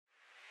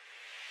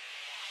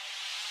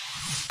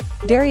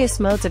Various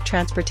modes of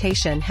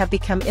transportation have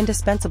become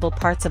indispensable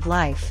parts of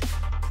life.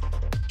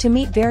 To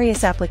meet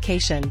various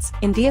applications,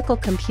 in-vehicle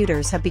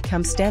computers have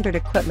become standard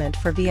equipment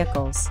for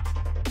vehicles.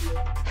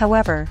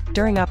 However,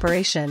 during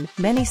operation,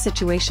 many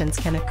situations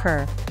can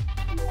occur.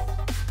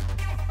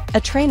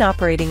 A train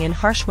operating in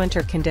harsh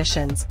winter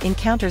conditions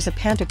encounters a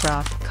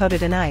pantograph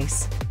coated in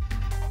ice.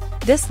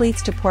 This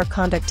leads to poor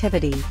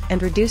conductivity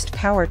and reduced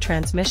power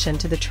transmission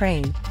to the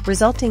train,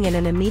 resulting in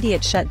an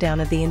immediate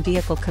shutdown of the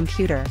in-vehicle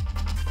computer.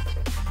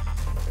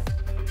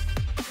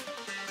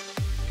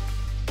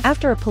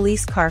 After a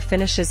police car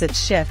finishes its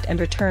shift and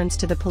returns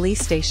to the police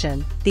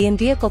station, the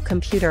in-vehicle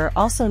computer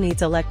also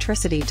needs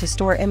electricity to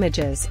store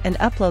images and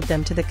upload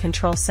them to the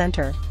control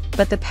center,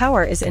 but the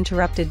power is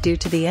interrupted due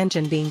to the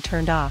engine being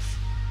turned off.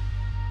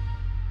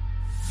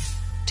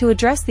 To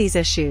address these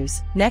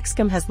issues,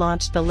 NEXCOM has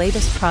launched the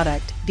latest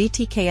product,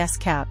 VTK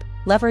SCAP,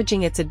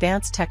 leveraging its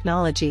advanced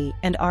technology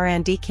and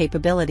R&D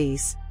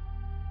capabilities.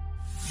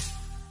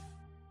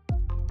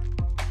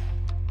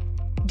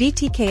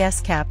 VTK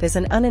SCAP is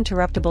an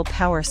uninterruptible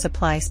power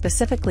supply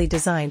specifically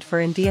designed for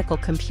in-vehicle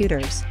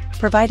computers,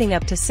 providing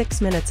up to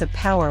 6 minutes of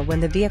power when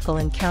the vehicle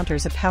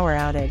encounters a power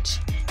outage.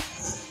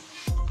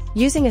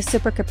 Using a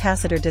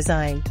supercapacitor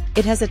design,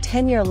 it has a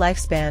 10-year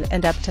lifespan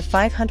and up to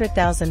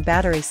 500,000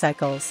 battery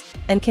cycles,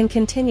 and can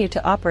continue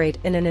to operate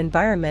in an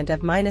environment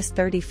of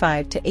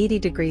 -35 to 80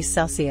 degrees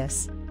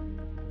Celsius.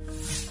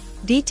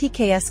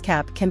 VTK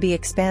SCAP can be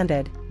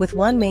expanded, with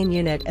one main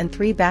unit and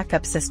 3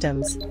 backup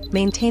systems,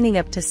 maintaining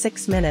up to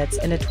 6 minutes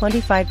in a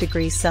 25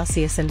 degrees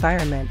Celsius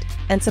environment,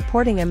 and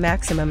supporting a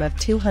maximum of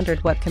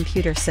 200-watt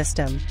computer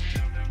system.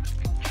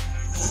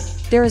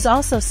 There is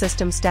also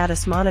system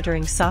status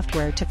monitoring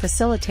software to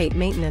facilitate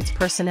maintenance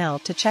personnel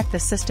to check the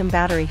system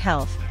battery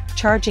health,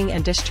 charging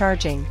and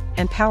discharging,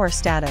 and power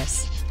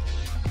status.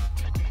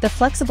 The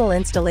flexible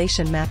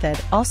installation method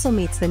also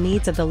meets the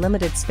needs of the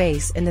limited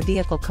space in the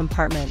vehicle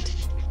compartment.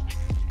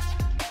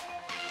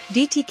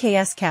 VTK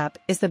SCAP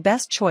is the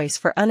best choice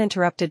for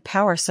uninterrupted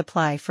power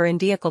supply for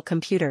in-vehicle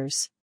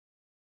computers.